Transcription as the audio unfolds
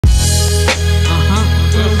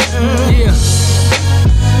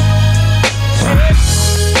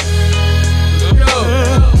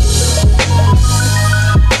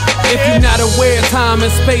time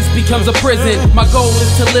and space becomes a prison. My goal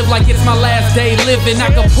is to live like it's my last day living.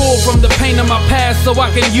 I can pull from the pain of my past so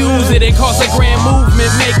I can use it and cause a grand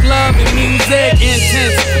movement. Make love and music,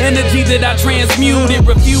 intense energy that I transmute. It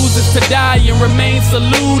refuses to die and remains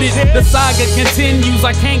saluted. The saga continues,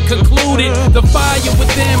 I can't conclude it. The fire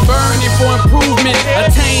within burning for improvement.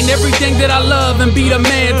 Attain everything that I love and be the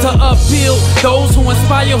man to upbuild those who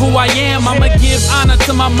inspire who I am. I'ma give honor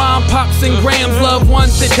to my mom, pops, and grams, loved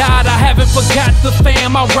ones that died. I haven't forgot the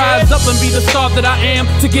fam. I'll rise up and be the star that I am,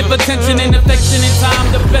 to give attention and affection in time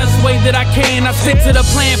the best way that I can. I stick to the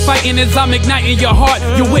plan, fighting as I'm igniting your heart.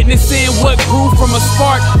 You're witnessing what grew from a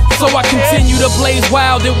spark, so I continue to blaze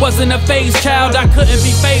wild. It wasn't a phase, child, I couldn't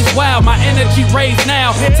be phased. Wow, my energy raised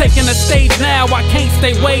now, taking the stage now. I can't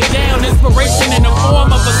stay way down. Inspiration in the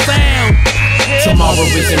form of a sound. Tomorrow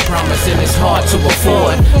isn't promised and it's hard to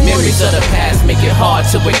afford. Memories of the past make it hard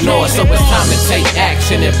to ignore. So it's time to take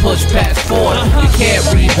action and push past forward. You can't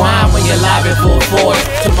rewind when you're live in full force.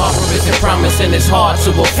 Tomorrow isn't promised and it's hard to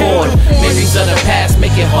afford. Memories of the past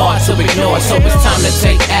make it hard to ignore. So it's time to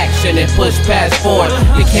take action and push past forward.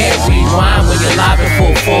 You can't rewind when you're live in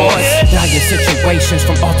full force. Dire situations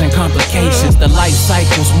from often complications. The life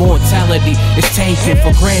cycle's mortality is taken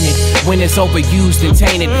for granted when it's overused and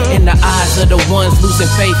tainted in the eyes of the ones losing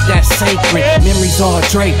faith that's sacred. Memories all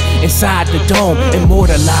draped inside the dome,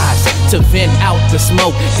 immortalized to vent out the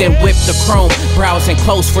smoke, then whip the chrome. Browsing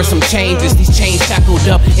close for some changes. These chains shackled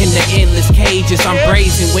up in the endless cages. I'm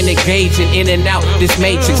brazen when engaging in and out this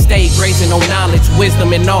matrix. Stay grazing on knowledge,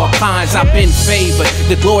 wisdom, and all kinds. I've been favored.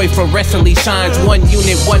 The glory fluorescently shines. One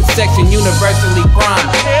unit, one section, universally prime.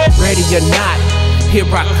 Ready or not, here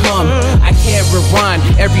I come. I can't rewind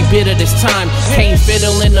every bit of this time. Can't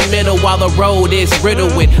fiddle in the middle while the road is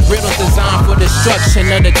riddled with riddles designed for destruction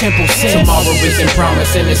of the temple sin. Tomorrow isn't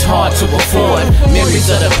promised and it's hard to afford. Memories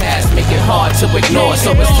of the past make it hard to ignore.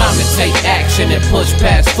 So it's time to take action and push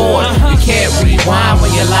past forward. You can't rewind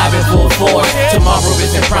when you're live in full force. Tomorrow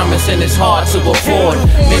isn't promised and it's hard to afford.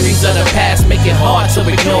 Memories of the past make it hard to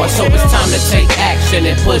ignore. So it's time to take action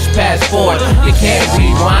and push past forward. You can't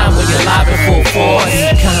rewind when you're live in full force.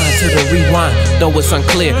 Kind to the rewind, though it's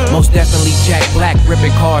unclear. Most definitely Jack Black,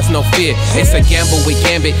 ripping cars, no fear. It's a gamble with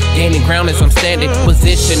gambit, gaining ground as I'm standing.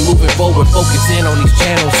 Position, moving forward, focus in on these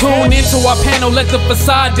channels. Tune into our panel, let the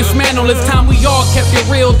facade dismantle. It's time we all kept it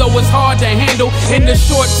real, though it's hard to handle in the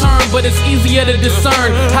short term, but it's easier to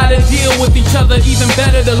discern how to deal with each other, even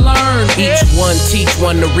better to learn. Each one teach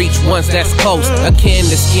one to reach ones that's close. Akin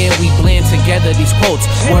to skin, we blend together these quotes.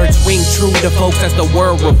 Words ring true to folks as the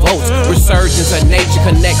world revolts. Resurgence of nature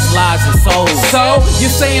connects lives and souls. So,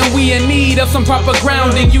 you're saying we in need of some proper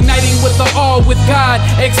grounding, uniting with the all with God,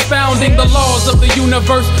 expounding the laws of the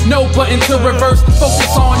universe. No button to reverse,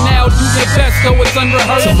 focus on now, do your best though it's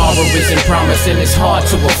unrehearsed. Tomorrow isn't promised and it's hard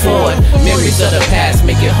to afford. Memories of the past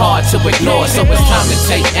make it hard to ignore. So it's time to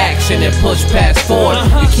take action and push past forward.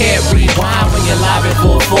 You can't rewind when you're live in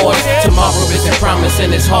full force. Tomorrow isn't promised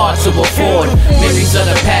and it's hard to afford. Memories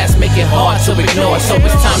of the past make it hard to ignore. So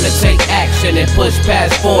it's time to take action and push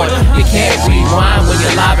past forward. You can't rewind when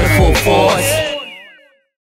you're live in full force.